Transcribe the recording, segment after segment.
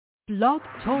Blog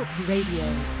Talk Radio.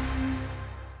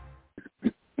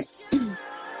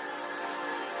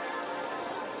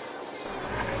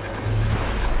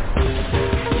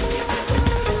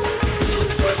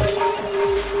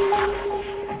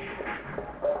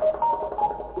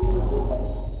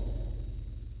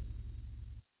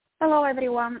 Hello,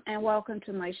 everyone, and welcome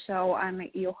to my show. I'm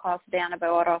your host, Diana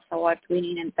Bellarosa,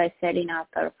 award-winning and best-selling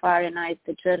author, Fahrenheit,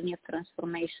 The Journey of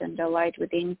Transformation, The Light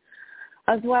Within,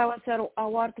 as well as an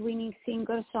award-winning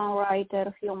singer,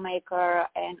 songwriter, filmmaker,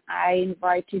 and I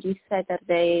invite you this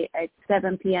Saturday at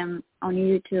 7 p.m. on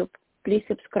YouTube. Please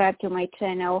subscribe to my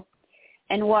channel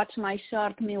and watch my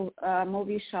short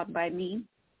movie shot by me.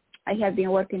 I have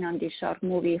been working on this short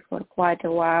movie for quite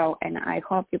a while, and I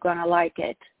hope you're going to like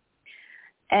it.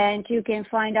 And you can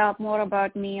find out more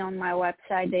about me on my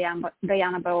website,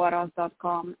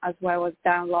 dianabellarosa.com, as well as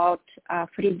download a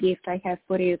free gift I have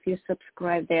for you if you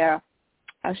subscribe there,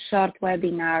 a short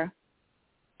webinar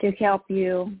to help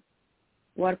you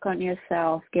work on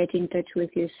yourself, get in touch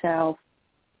with yourself,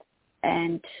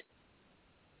 and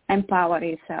empower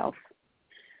yourself.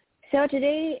 So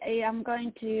today I'm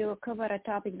going to cover a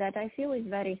topic that I feel is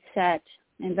very sad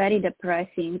and very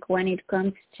depressing when it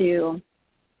comes to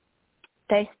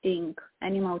testing,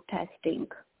 animal testing,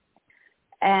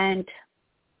 and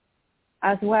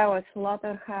as well as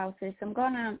slaughterhouses. I'm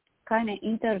going to kind of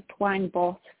intertwine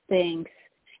both things,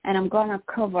 and I'm going to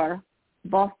cover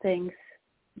both things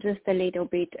just a little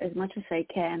bit, as much as I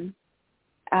can.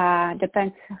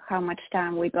 Depends how much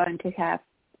time we're going to have.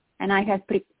 And I have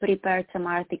prepared some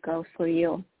articles for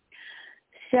you.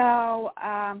 So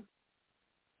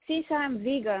since I'm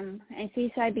vegan and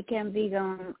since I became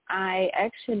vegan, I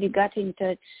actually got in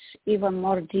touch even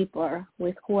more deeper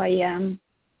with who I am,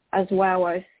 as well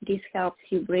as this helps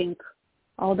you bring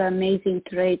all the amazing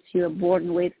traits you're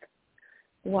born with,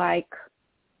 like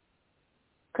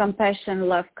compassion,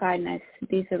 love, kindness.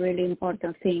 These are really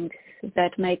important things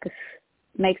that makes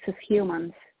us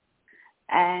humans.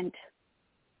 And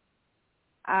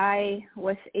I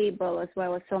was able, as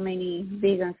well as so many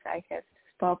vegans I have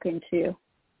spoken to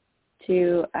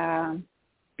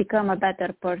become a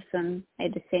better person,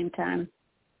 at the same time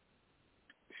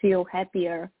feel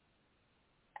happier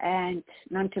and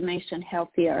not to mention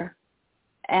healthier.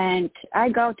 And I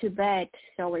go to bed,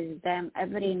 so with them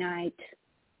every night,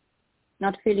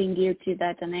 not feeling guilty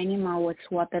that an animal was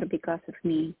slaughtered because of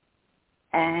me.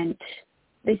 And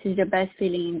this is the best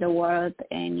feeling in the world,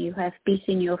 and you have peace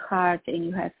in your heart and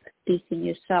you have peace in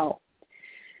your soul.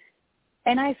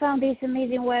 And I found this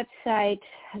amazing website,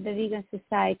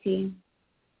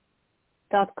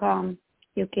 thevegansociety.com.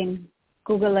 You can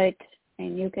Google it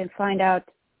and you can find out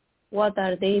what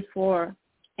are they for.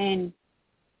 And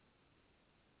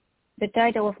the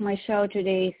title of my show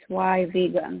today is Why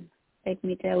Vegan? Let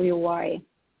me tell you why.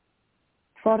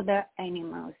 For the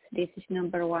animals. This is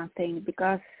number one thing,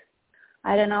 because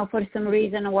I don't know, for some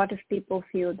reason, a lot of people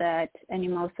feel that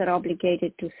animals are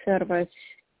obligated to serve us,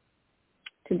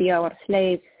 to be our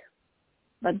slaves,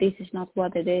 but this is not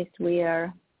what it is. We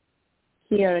are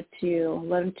here to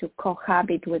learn to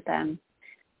cohabit with them,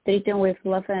 treat them with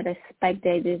love and respect.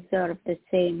 They deserve the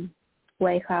same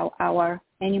way how our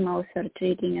animals are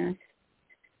treating us.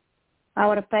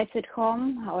 Our pets at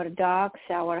home, our dogs,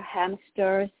 our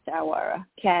hamsters, our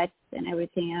cats, and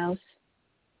everything else.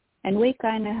 And we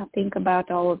kind of think about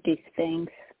all of these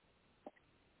things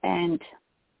and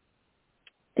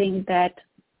think that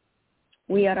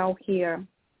we are all here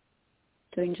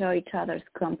to enjoy each other's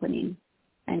company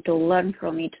and to learn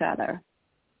from each other.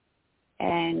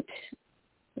 And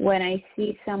when I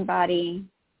see somebody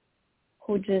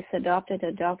who just adopted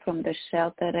a dog from the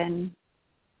shelter, and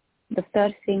the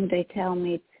first thing they tell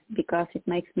me is because it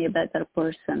makes me a better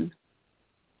person.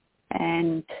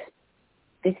 And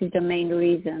this is the main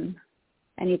reason.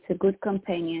 And it's a good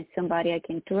companion, somebody I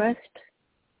can trust,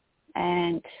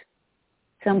 and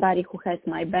somebody who has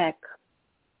my back.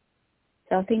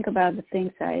 So think about the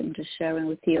things I'm just sharing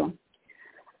with you.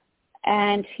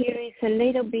 And here is a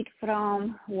little bit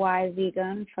from Why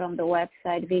Vegan, from the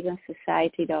website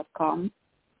vegansociety.com.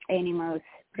 Animals.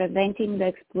 Preventing the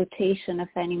exploitation of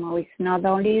animals is not the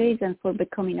only reason for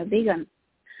becoming a vegan,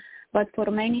 but for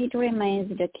many it remains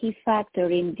the key factor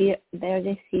in their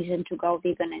decision to go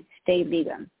vegan and stay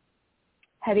vegan.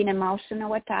 Having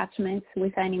emotional attachments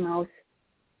with animals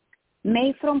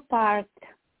may form part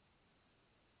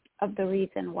of the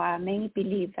reason why many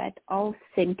believe that all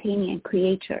sentient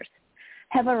creatures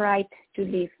have a right to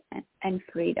live and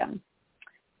freedom.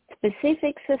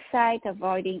 Specific society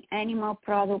avoiding animal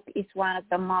product is one of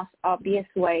the most obvious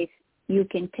ways you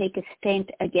can take a stand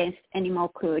against animal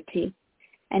cruelty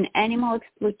and animal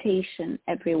exploitation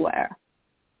everywhere.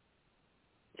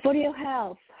 For your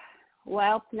health,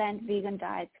 well-planned vegan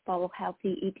diets follow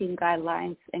healthy eating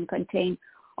guidelines and contain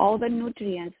all the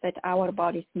nutrients that our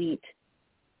bodies need.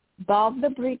 Both the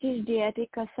British Dietetic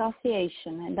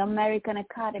Association and the American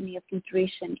Academy of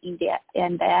Nutrition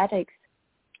and Dietetics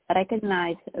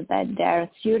recognize that they are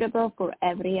suitable for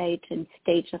every age and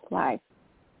stage of life.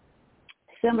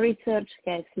 Some research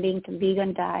has linked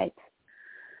vegan diets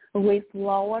with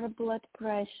lower blood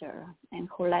pressure and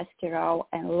cholesterol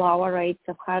and lower rates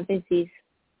of heart disease,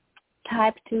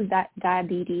 type 2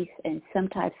 diabetes, and some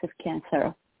types of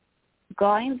cancer.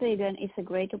 Going vegan is a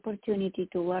great opportunity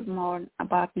to learn more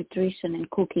about nutrition and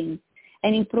cooking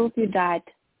and improve your diet.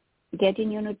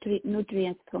 Getting your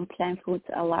nutrients from plant foods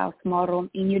allows more room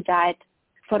in your diet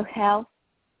for health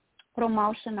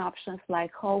promotion options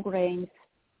like whole grains,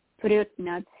 fruit,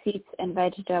 nuts, seeds, and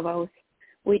vegetables,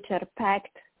 which are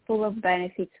packed full of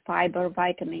benefits, fiber,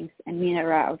 vitamins, and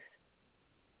minerals.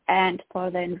 And for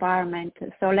the environment,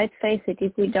 so let's face it,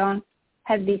 if we don't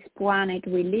have this planet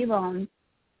we live on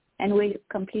and we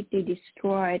completely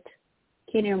destroy it,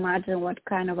 can you imagine what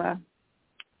kind of a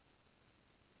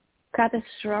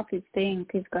catastrophic thing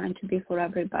is going to be for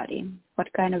everybody?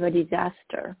 What kind of a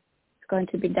disaster? It's going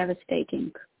to be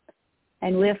devastating.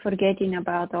 And we're forgetting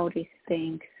about all these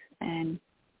things, and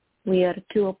we are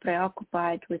too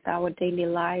preoccupied with our daily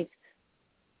lives,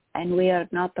 and we are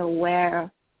not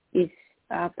aware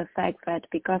of the fact that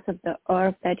because of the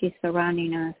earth that is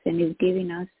surrounding us and is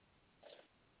giving us,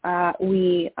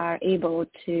 we are able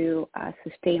to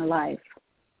sustain life.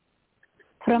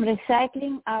 From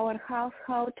recycling our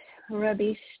household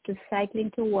rubbish to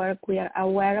cycling to work, we are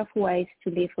aware of ways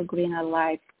to live a greener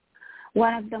life.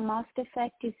 One of the most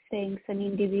effective things an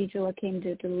individual can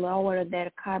do to lower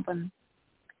their carbon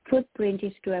footprint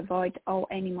is to avoid all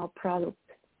animal products.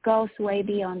 It goes way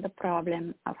beyond the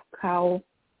problem of cow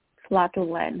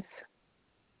flatulence.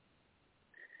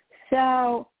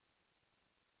 So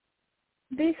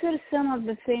these are some of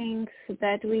the things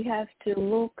that we have to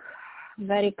look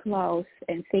very close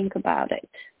and think about it.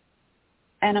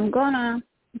 And I'm going to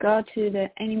go to the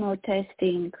animal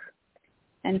testing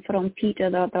and from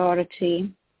PETA.org.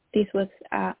 This was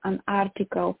an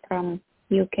article from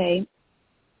UK.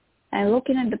 And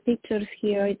looking at the pictures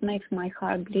here, it makes my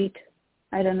heart bleed.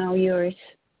 I don't know yours.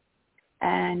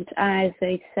 And as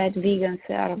I said, vegans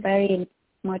are very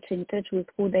much in touch with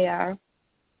who they are.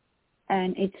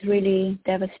 And it's really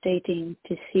devastating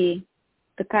to see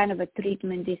the kind of a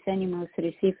treatment these animals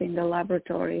receive in the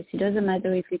laboratories. It doesn't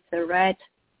matter if it's a rat,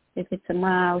 if it's a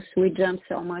mouse, we jump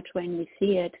so much when we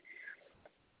see it.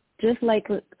 Just like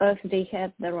us, they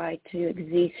have the right to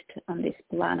exist on this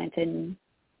planet, and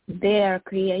they are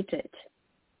created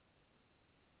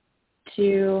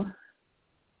because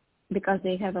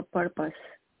they have a purpose,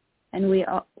 and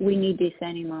we need these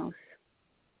animals.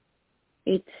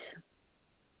 It's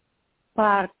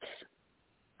part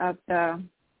of the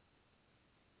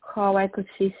whole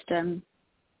ecosystem,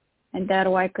 and they're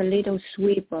like a little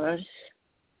sweepers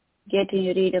getting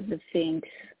rid of the things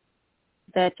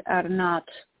that are not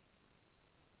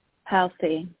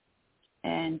healthy,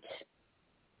 and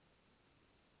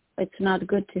it's not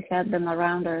good to have them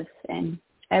around us, and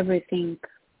everything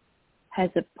has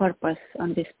a purpose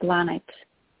on this planet.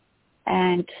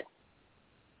 And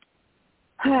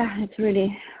it's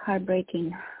really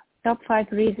heartbreaking. Top 5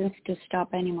 reasons to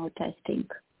stop animal testing.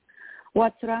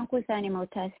 What's wrong with animal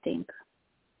testing?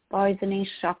 Poisoning,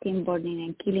 shocking, burning,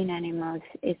 and killing animals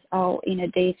is all in a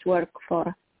day's work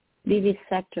for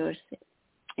vivisectors.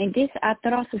 And these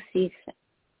atrocities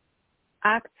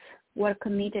acts were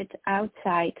committed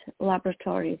outside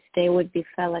laboratories, they would be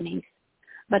felonies.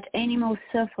 But animals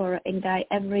suffer and die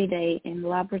every day in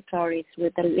laboratories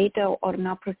with a little or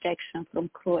no protection from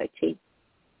cruelty.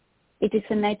 It is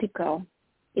unethical.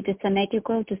 It is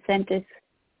unethical to sentence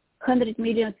 100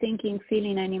 million thinking,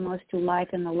 feeling animals to life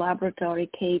in a laboratory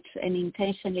cage and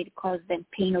intentionally cause them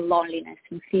pain, loneliness,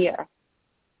 and fear.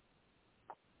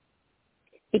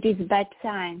 It is bad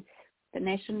science. The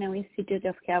National Institute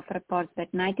of Health reports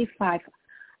that 95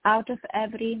 out of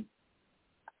every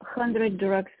 100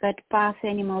 drugs that pass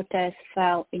animal tests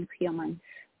fail in humans.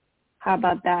 How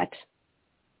about that?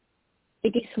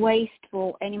 It is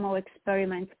wasteful. Animal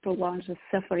experiments prolong the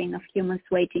suffering of humans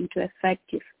waiting to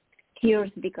effective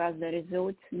cures because the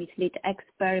results mislead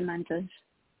experimenters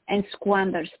and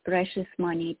squanders precious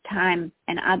money, time,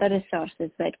 and other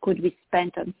resources that could be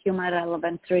spent on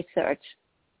human-relevant research.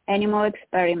 Animal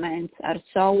experiments are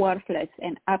so worthless,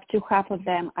 and up to half of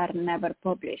them are never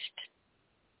published.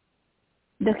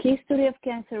 The history of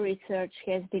cancer research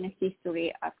has been a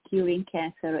history of curing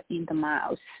cancer in the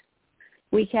mouse.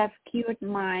 We have cured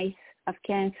mice of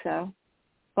cancer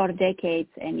for decades,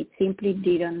 and it simply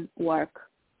didn't work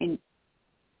in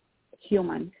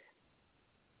humans.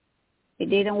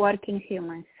 It didn't work in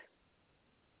humans.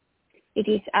 It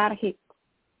is archaic.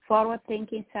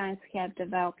 Forward-thinking science have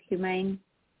developed humane,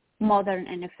 modern,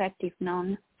 and effective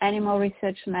non-animal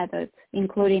research methods,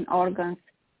 including organs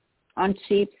on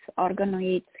chips,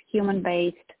 organoids,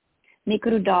 human-based,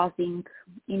 microdosing,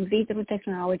 in vitro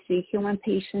technology, human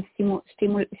patient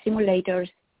simulators,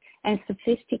 and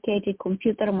sophisticated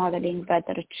computer modeling that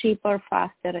are cheaper,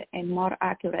 faster, and more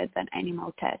accurate than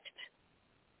animal tests.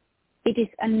 It is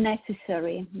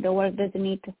unnecessary. The world doesn't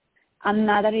need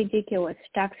another ridiculous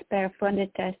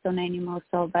taxpayer-funded test on animals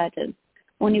so that a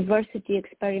university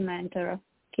experimenter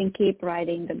can keep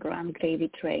riding the grand gravy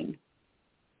train.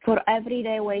 For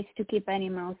everyday ways to keep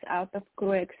animals out of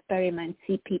cruel experiments,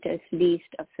 see PETA's list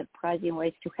of surprising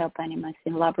ways to help animals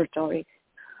in laboratories.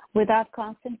 Without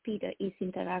Constant, PETA is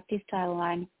interactive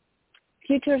timeline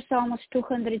features almost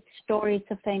 200 stories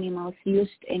of animals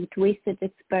used in twisted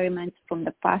experiments from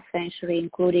the past century,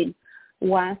 including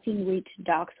ones in which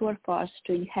dogs were forced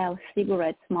to inhale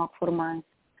cigarette smoke for months.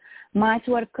 Mice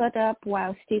were cut up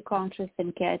while still conscious,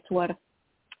 and cats were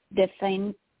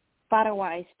defamed,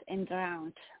 paralyzed, and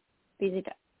drowned. Visit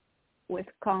with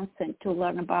Constant to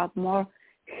learn about more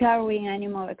harrowing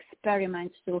animal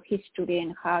experiments through history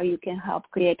and how you can help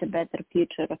create a better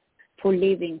future for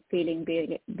living, feeling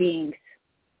beings.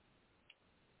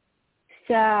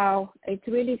 So it's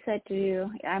really sad to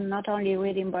you. I'm not only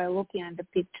reading by looking at the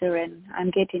picture, and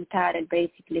I'm getting tired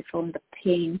basically from the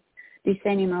pain these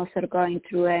animals are going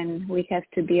through, and we have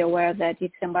to be aware that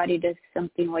if somebody does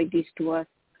something like this to us,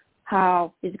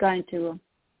 how it's going to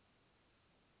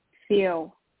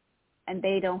feel, and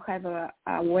they don't have a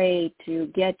way to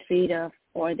get rid of,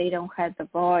 or they don't have the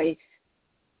voice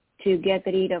to get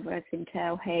rid of us and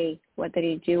tell, hey, what are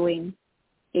you doing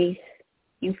is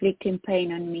inflicting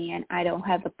pain on me, and I don't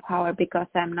have the power because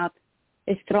I'm not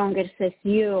as strong as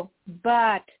you,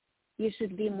 but you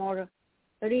should be more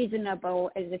reasonable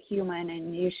as a human,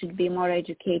 and you should be more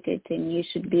educated, and you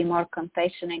should be more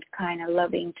compassionate, kind of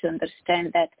loving, to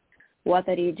understand that what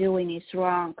are you doing is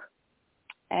wrong,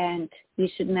 and you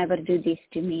should never do this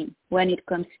to me when it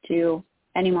comes to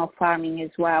animal farming as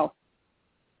well.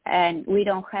 And we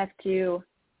don't have to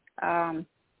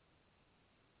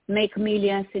make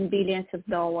millions and billions of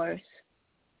dollars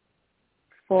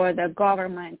for the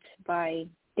government by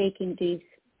taking these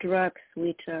drugs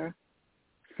which are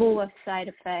full of side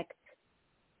effects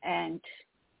and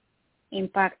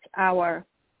impact our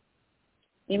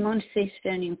immune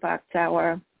system, impacts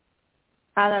our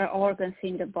other organs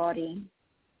in the body,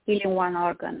 healing one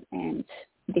organ and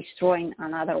destroying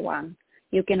another one.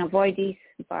 You can avoid this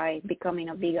by becoming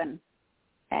a vegan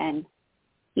and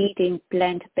eating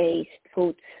plant-based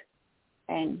foods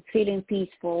and feeling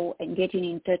peaceful and getting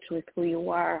in touch with who you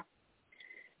are,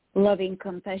 loving,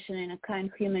 compassionate, and a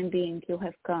kind human being you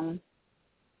have come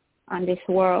on this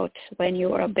world when you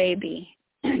were a baby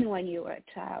and when you were a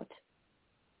child.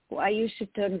 Why you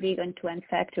should turn vegan to end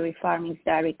factory farming's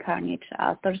dairy carnage,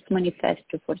 author's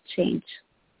manifesto for change.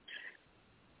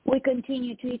 We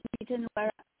continue to eat meat and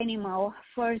wear animal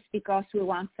first because we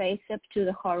want face up to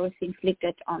the horrors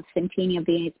inflicted on sentient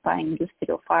beings by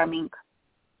industrial farming.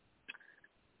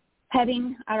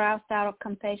 Having aroused our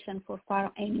compassion for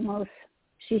farm animals,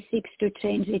 she seeks to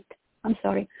change it,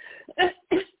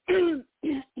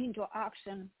 into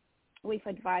action with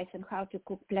advice on how to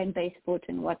cook plant-based food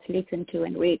and what to listen to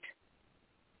and read.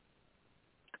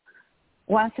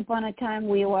 Once upon a time,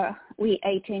 we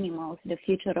ate animals, The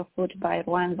Future of Food by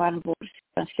Rowan Van Voorst,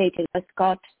 translated by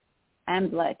Scott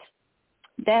Amblet.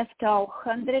 Death toll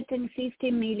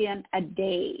 150 million a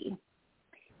day.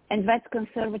 And that's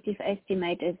conservative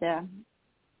estimate as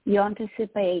you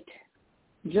anticipate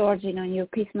gorging on your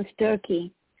Christmas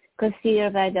turkey. Consider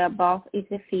that the above is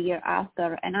a figure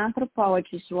after an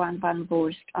anthropologist, Rowan Van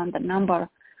Voorst, on the number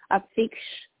of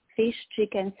fish,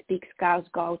 chickens, pigs, cows,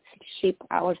 goats, sheep,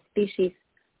 our species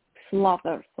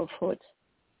slaughter for food.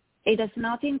 It does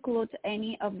not include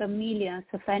any of the millions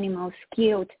of animals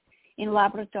killed in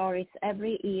laboratories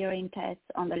every year in tests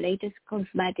on the latest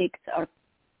cosmetics or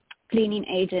cleaning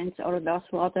agents, or those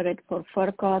slaughtered for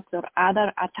fur coats or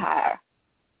other attire,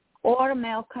 or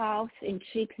male cows and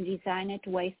chicks designed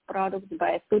waste products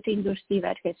by a food industry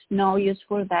that has no use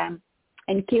for them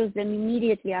and kills them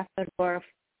immediately after birth,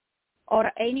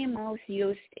 or animals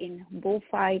used in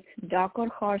bullfights, dog or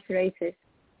horse races,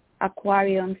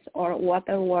 aquariums, or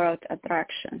water world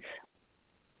attractions.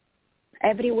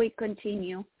 every week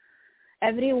continue.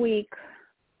 Every week,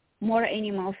 more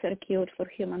animals are killed for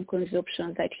human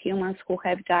consumption than humans who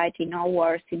have died in all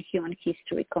wars in human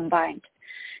history combined.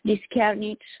 This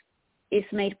carnage is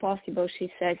made possible,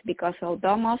 she says, because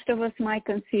although most of us might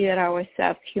consider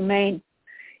ourselves humane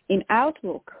in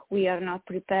outlook, we are not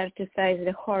prepared to face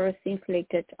the horrors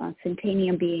inflicted on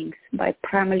sentient beings by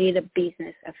primarily the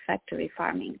business of factory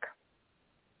farming.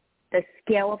 The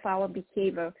scale of our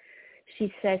behavior,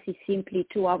 she says, is simply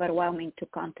too overwhelming to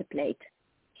contemplate.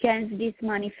 Hence, this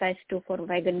manifesto for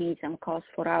veganism calls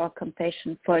for our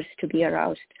compassion first to be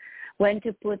aroused, when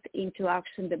to put into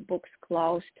action the books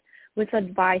closed, with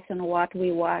advice on what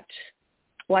we watch,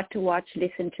 what to watch,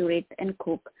 listen to it, and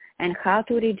cook, and how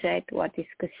to reject what is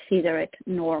considered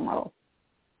normal.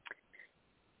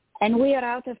 And we are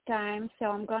out of time, so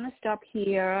I'm going to stop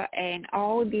here, and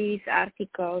all these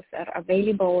articles are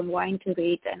available online to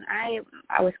read, and I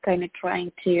was kind of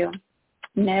trying to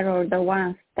narrow the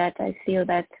ones that I feel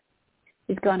that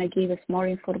is going to give us more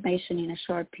information in a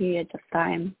short period of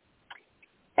time.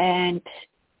 And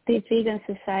this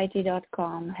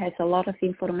vegansociety.com has a lot of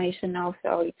information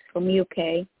also. It's from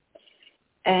UK.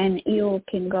 And you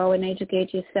can go and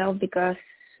educate yourself, because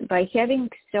by having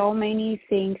so many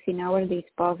things in our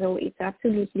disposal, it's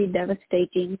absolutely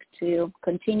devastating to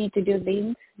continue to do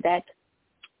things that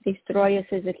destroy us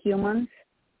as a humans,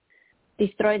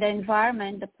 destroy the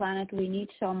environment, the planet we need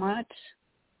so much,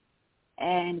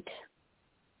 and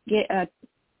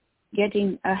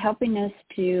helping us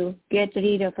to get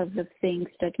rid of the things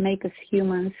that make us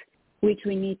humans, which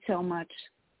we need so much.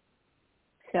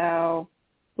 So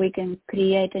we can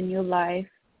create a new life,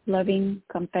 loving,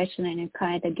 compassionate, and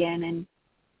kind again, and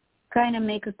kind of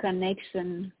make a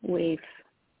connection with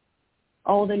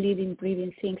all the living,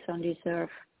 breathing things on this earth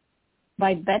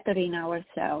by bettering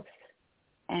ourselves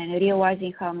and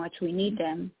realizing how much we need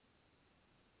them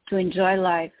to enjoy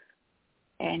life,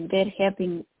 and they're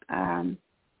helping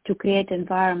to create an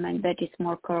environment that is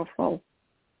more careful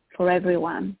for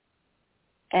everyone.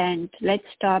 And let's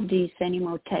stop this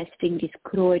animal testing, this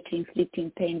cruelty,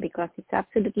 inflicting pain, because it's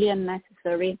absolutely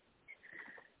unnecessary.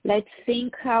 Let's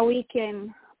think how we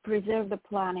can preserve the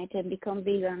planet and become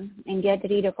vegan and get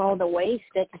rid of all the waste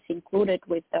that is included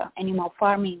with the animal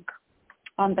farming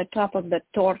on the top of the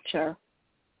torture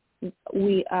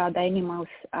the animals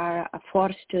are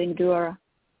forced to endure,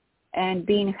 and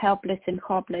being helpless and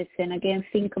hopeless. And again,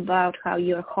 think about how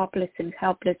you're hopeless and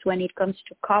helpless when it comes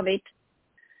to COVID,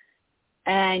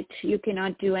 and you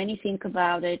cannot do anything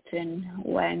about it, and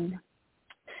when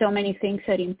so many things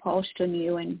are imposed on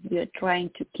you and you're trying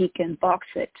to kick and box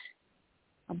it,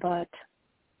 but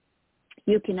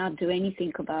you cannot do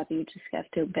anything about it. You just have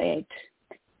to obey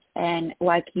it, and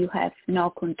like you have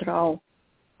no control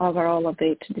over all of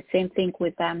it. The same thing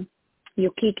with them.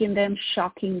 You're kicking them,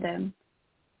 shocking them,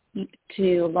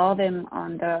 to load them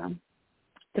on the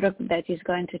truck that is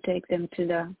going to take them to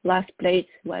the last place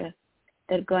where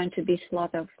they're going to be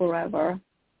slaughtered forever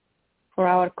for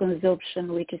our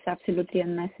consumption, which is absolutely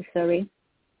unnecessary.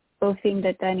 People think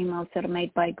that animals are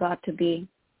made by God to be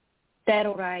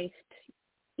terrorized,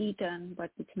 eaten, but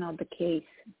it's not the case.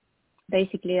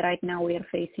 Basically, right now we are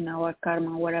facing our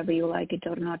karma, whether you like it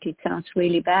or not. It sounds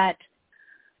really bad,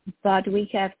 but we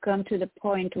have come to the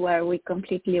point where we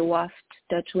completely lost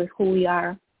touch with who we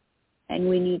are, and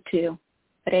we need to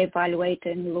reevaluate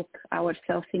and look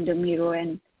ourselves in the mirror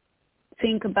and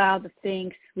think about the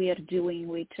things we are doing,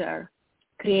 which are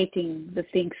creating the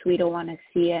things we don't want to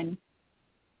see, and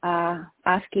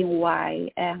asking why.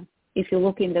 If you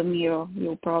look in the mirror,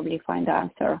 you'll probably find the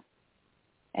answer.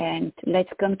 And let's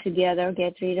come together,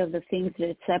 get rid of the things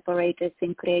that separate us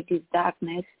and create this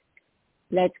darkness.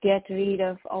 Let's get rid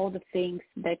of all the things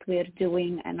that we're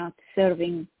doing and not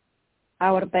serving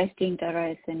our best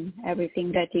interests and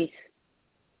everything that is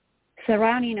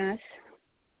surrounding us,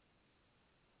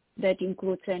 that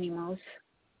includes animals,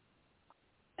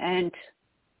 and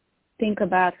think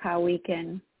about how we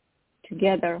can,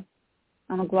 together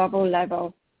on a global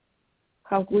level,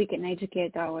 how we can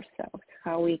educate ourselves,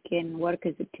 how we can work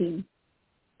as a team,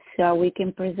 so we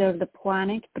can preserve the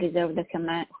planet, preserve the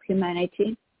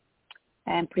humanity,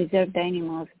 and preserve the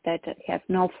animals that have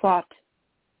no thought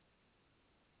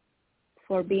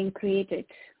for being created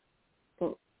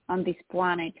on this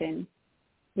planet. And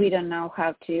we don't know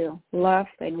how to love,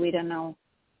 and we don't know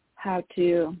how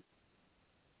to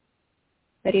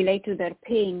relate to their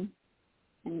pain.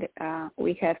 And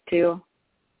we have to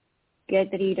get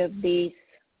rid of these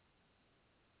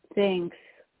things,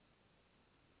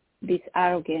 this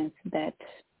arrogance that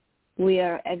we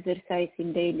are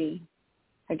exercising daily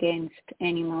against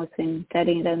animals and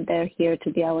telling them they're here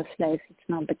to be our slaves. It's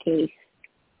not the case.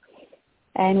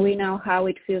 And we know how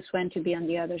it feels when to be on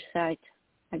the other side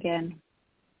again.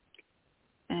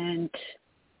 And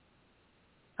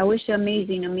I wish you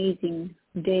amazing, amazing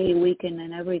day, weekend,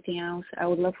 and everything else. I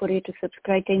would love for you to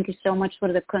subscribe. Thank you so much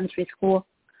for the countries who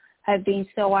have been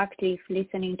so active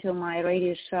listening to my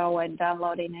radio show and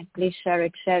downloading it. Please share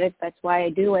it, share it. That's why I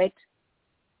do it.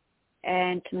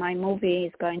 And my movie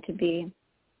is going to be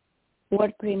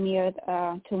world premiered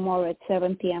tomorrow at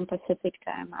 7 p.m. Pacific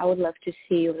time. I would love to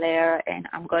see you there, and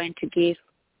I'm going to give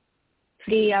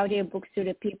free audiobooks to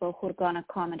the people who are going to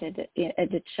comment at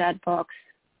the chat box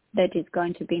that is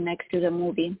going to be next to the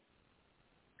movie,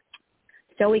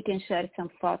 so we can share some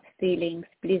thoughts, feelings.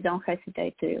 Please don't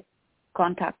hesitate to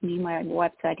contact me. My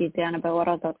website is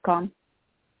dianabelloro.com,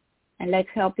 and let's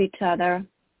help each other.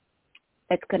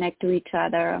 Let's connect to each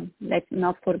other. Let's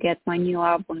not forget my new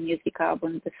album, music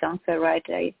album, The Songs I Write.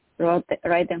 I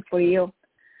write them for you.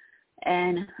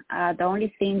 And the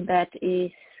only thing that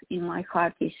is in my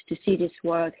heart is to see this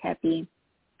world happy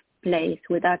place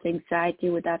without anxiety,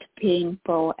 without pain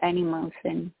for animals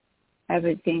and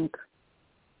everything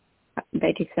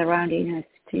that is surrounding us,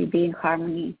 to be in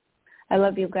harmony. I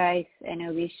love you guys, and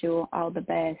I wish you all the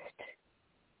best.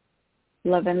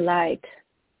 Love and light.